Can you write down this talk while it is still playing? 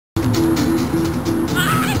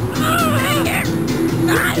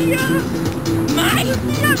Lucia! My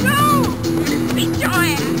Lucia, no! Beat your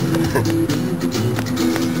ass!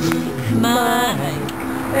 Mike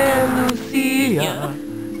and Lucia,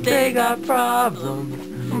 they got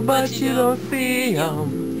problems, but you don't see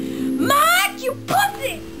them. Mike, you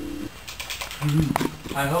pussy!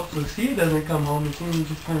 I hope Lucia doesn't come home and see me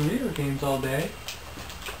just playing video games all day.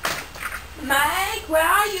 Mike, where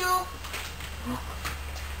are you?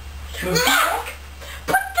 Mike!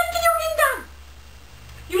 Put the video game down!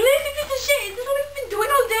 You lazy piece of shit! Is this what you've been doing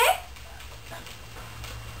all day?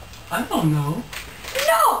 I don't know.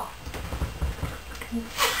 No!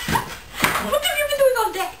 What have you been doing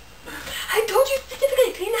all day? I told you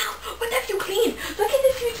specifically clean the house. What have you cleaned? Look at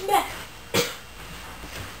this huge mess.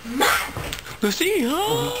 Mike!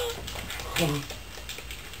 Lucia!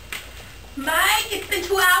 Mike, it's been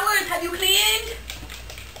 2 hours. Have you cleaned?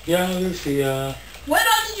 Yeah, Lucia. What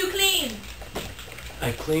else did you clean?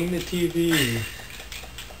 I cleaned the TV.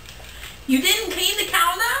 You didn't clean the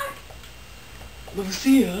counter?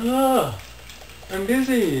 Lucia! I'm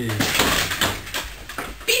busy.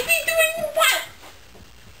 Busy doing what?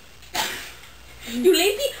 You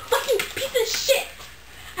lazy fucking piece of shit.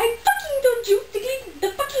 I fucking told you to clean the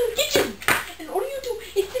fucking kitchen. And all you do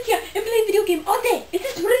is sit here and play video game all day. It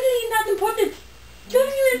is really not important. Tell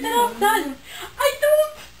you it's all done. I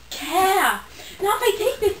don't care. Now if I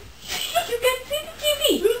take this, you can see the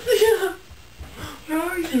TV. Lucia! Where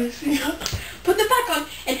are you, Lucia? Put the back on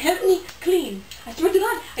and help me clean. I swear to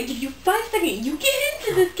God, I give you 5 seconds. You get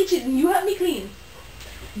into this kitchen and you help me clean.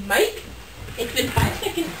 Mike, it's been 5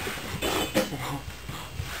 seconds.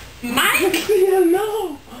 Mike! Lucia,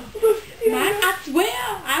 no! Lucia, Mike, I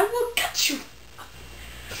swear, I will cut you.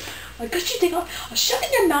 I'll cut you, take off, I'll shove it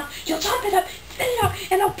in your mouth, you'll chop it up, spit it out,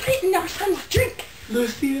 and I'll put it in our son's drink.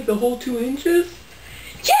 Lucia, the whole 2 inches?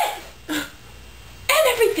 Yes! And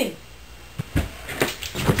everything.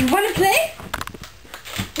 You want to play?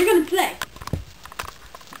 We're going to play.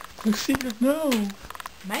 Lucia, no!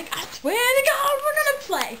 Mike, I swear to God, we're going to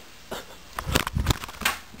play.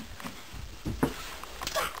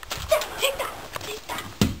 Take that. Take that.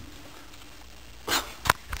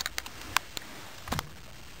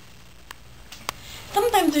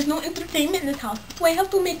 Sometimes there's no entertainment in this house, so I have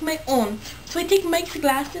to make my own. So I take Mike's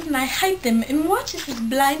glasses and I hide them and watch as his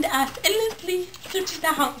blind ass endlessly searches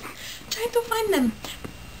the house, trying to find them.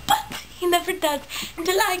 But he never does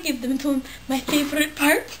until I give them to him. My favorite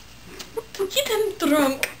part? To get him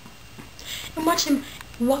drunk. And watch him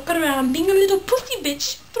walk around being a little pussy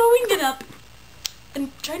bitch, throwing it up.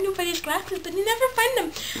 And trying to find his glasses, but he never find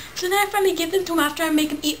them. So then I finally give them to him after I make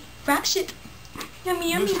him eat rat shit.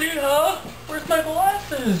 Yummy, yummy. Lucia, where's my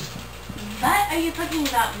glasses? What are you talking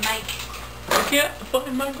about, Mike? I can't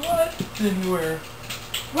find my glasses anywhere.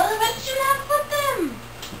 Well, where did you not put them?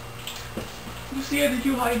 Lucia, did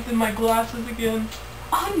you hide my glasses again?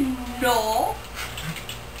 Oh, no.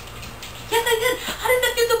 Yes, I did. How did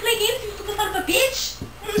that feel to play games, you stupid son of a bitch?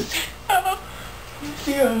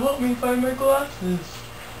 Lucia, help me find my glasses.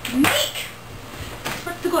 Mike!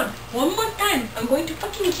 Swear to God, one more time, I'm going to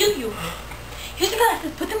fucking kill you. Here's the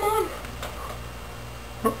glasses, put them on.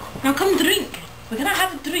 Now come drink. We're gonna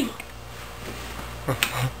have a drink.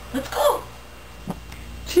 Let's go.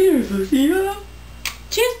 Cheers, Lucia.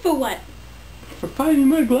 Cheers for what? For finding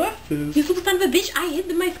my glasses. You stupid son of a bitch, I hid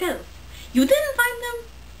them myself. You didn't find them.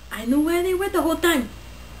 I knew where they were the whole time.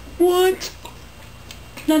 What?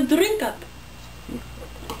 Now drink up.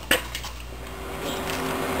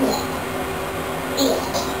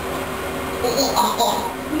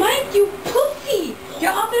 Mike, you pussy!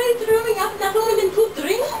 You're already throwing up, that's only been 2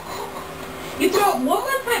 drinks? You throw up one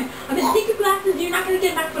more time, I'm gonna take your glasses and you're not gonna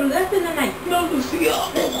get back for the rest of the night. No, Lucia.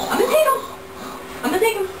 I'm gonna take them. I'm gonna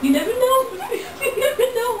take them. You never know. You never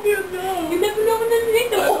know. You know. You never know when I'm gonna take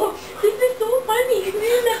them. Oh, this is so funny.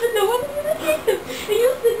 You never know when I'm gonna take them. And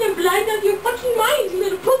you're sitting there blind out of your fucking mind, you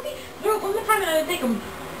little pussy. Throw it one more time and I'm gonna take them.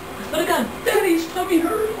 I swear to God. Daddy's tummy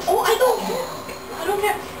hurts. Oh, I don't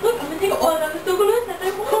care. Look, I'm gonna take all of the chocolate that I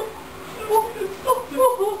want.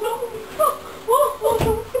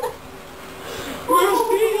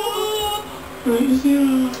 Lucia!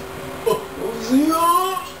 Lucia!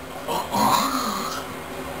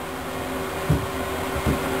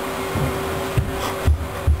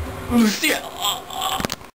 Lucia!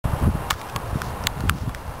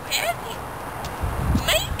 Where is he?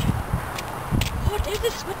 Mike? Oh, there's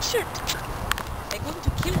a sweatshirt. I'm going to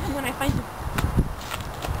kill him when I find him.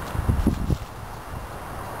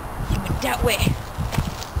 He went that way.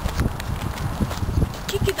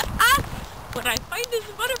 Kick his ass when I find this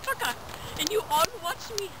motherfucker. And you all watch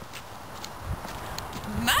me.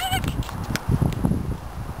 Mike!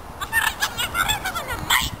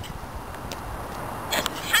 Mike!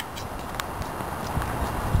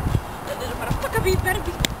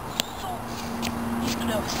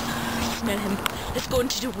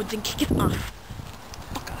 to the woods and kick it off.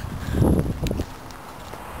 Fucker.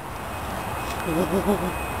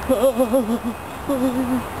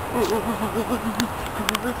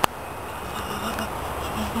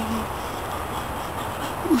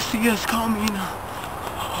 Lucilla's coming.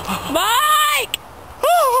 Mike!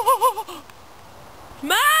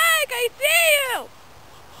 Mike, I see you!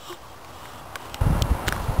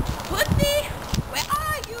 Pussy, where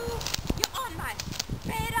are you? You're on my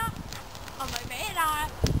radar. On my radar.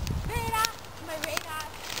 Radar. On my radar.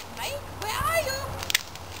 Mike, where are you?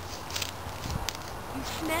 You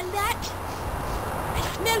smell that? I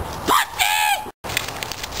smell pussy!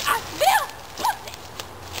 I smell pussy!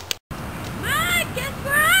 Mike, guess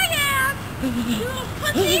where I am? You little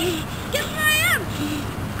pussy! Guess where I am?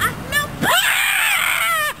 I smell pussy!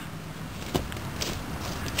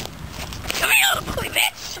 Come here, little pussy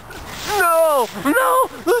bitch! No! No!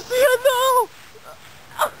 Lucilla, no!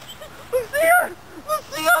 Lucilla!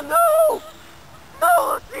 Lucilla, no! No,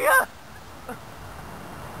 Lucilla!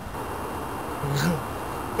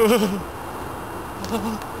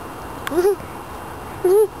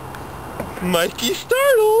 Mikey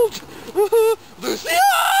startled! Lucilla!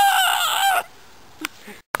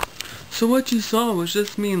 So what you saw was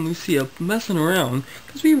just me and Lucilla messing around,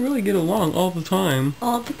 because we really get along all the time.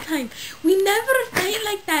 All the time. We never fight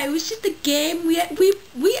like that. It was just a game. We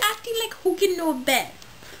acting like who can know best.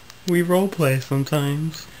 We roleplay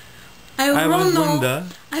sometimes. I was don't know. Linda.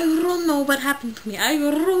 I don't know what happened to me. I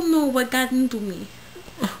don't know what got into me.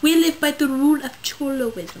 We live by the rule of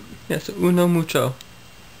choloism. Yes, uno mucho.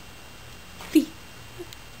 Sí.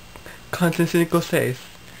 Content 5 6.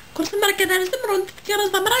 Cosa marcadores de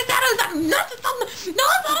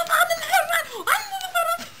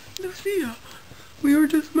Lucia, we were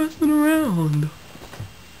just messing around.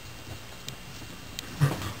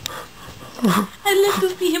 I love to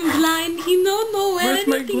see him blind. He don't know where Where's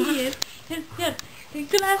my anything is. Here, your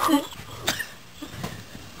glasses.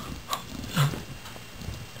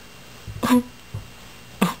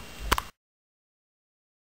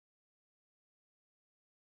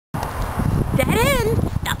 Dead end.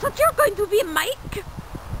 That's what you're going to be, Mike.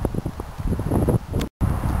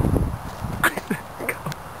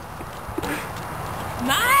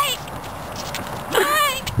 Mike!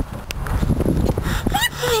 Mike!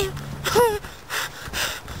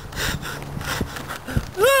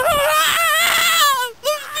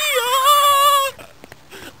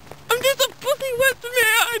 I'm just a pussy West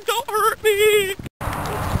man. Don't hurt me.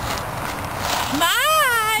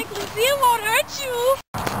 Mike! Lucilla won't hurt you.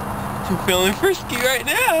 I'm feeling frisky right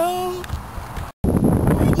now.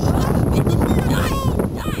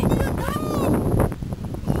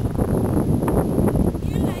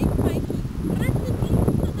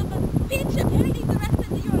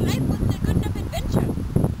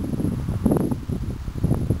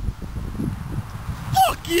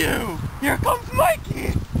 Fuck you! Here comes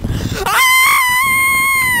Mikey! Ah!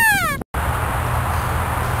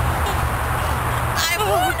 I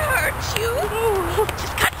won't hurt you.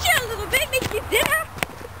 Just cut you a little bit, make you dinner.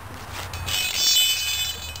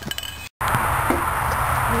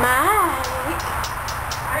 Mike,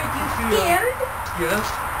 are you scared? Yes,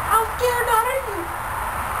 How scared are you?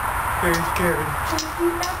 very scared. Did you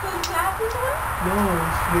have those glasses on? No,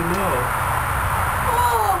 you know.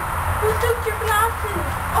 Oh, who took your glasses?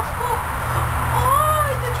 Oh,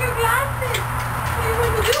 he took your glasses. What are you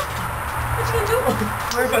going to do? What you gonna do?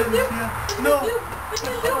 Where about Lucia? No! What you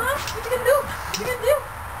gonna do, huh? What you gonna do? What you gonna do?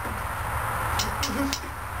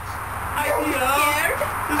 Are you scared?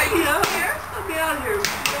 Are you scared? Let me out of here,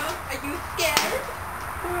 Lucia. Are you scared?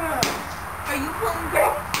 Yeah. Are you hungry?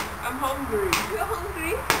 I'm hungry. You're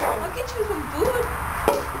hungry? I'll get you some food.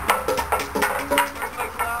 Where's my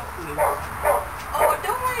glasses? Oh,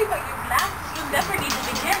 don't worry about your glasses. You'll never need them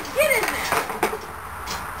again. Get in there.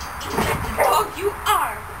 Eat like the dog you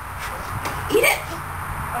are. Eat it.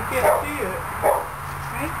 I can't see it.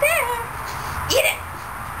 Right there. Eat it.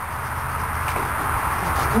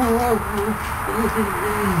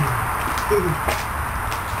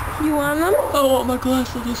 You want them? I want my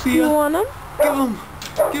glasses, Lucia. You want them? Give them.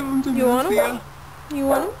 Give them to me, You want 'em? Lucia. You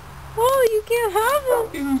want them? Oh, you can't have them.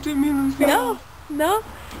 Give them to me, Lucia. No,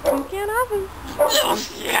 you can't have them.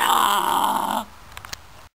 Lucia!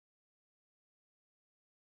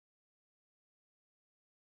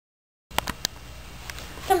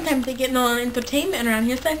 Sometimes I get no entertainment around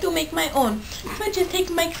here, so I have to make my own. So I just take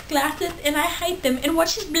Mike's glasses and I hide them and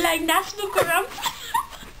watch his blind ass look around.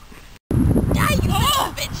 Die, you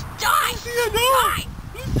little bitch! Die! Lucia, no! Die!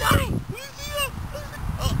 Die! Lucia!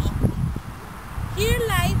 Here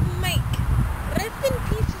lies Mike. Rest in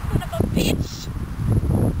peace, you son of a bitch.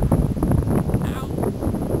 Ow.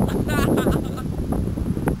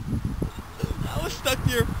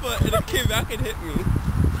 fucking hit me.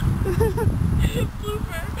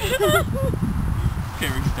 Blooper. Okay,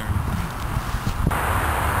 restart.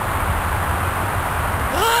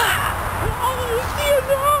 Oh, Lucilla,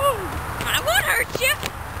 no! I won't hurt you.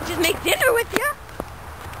 Just make dinner with you.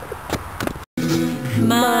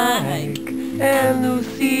 Mike and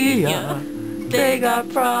Lucilla, they got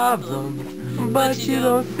problems, but you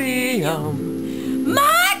don't see them.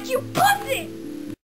 Mike, you pussy!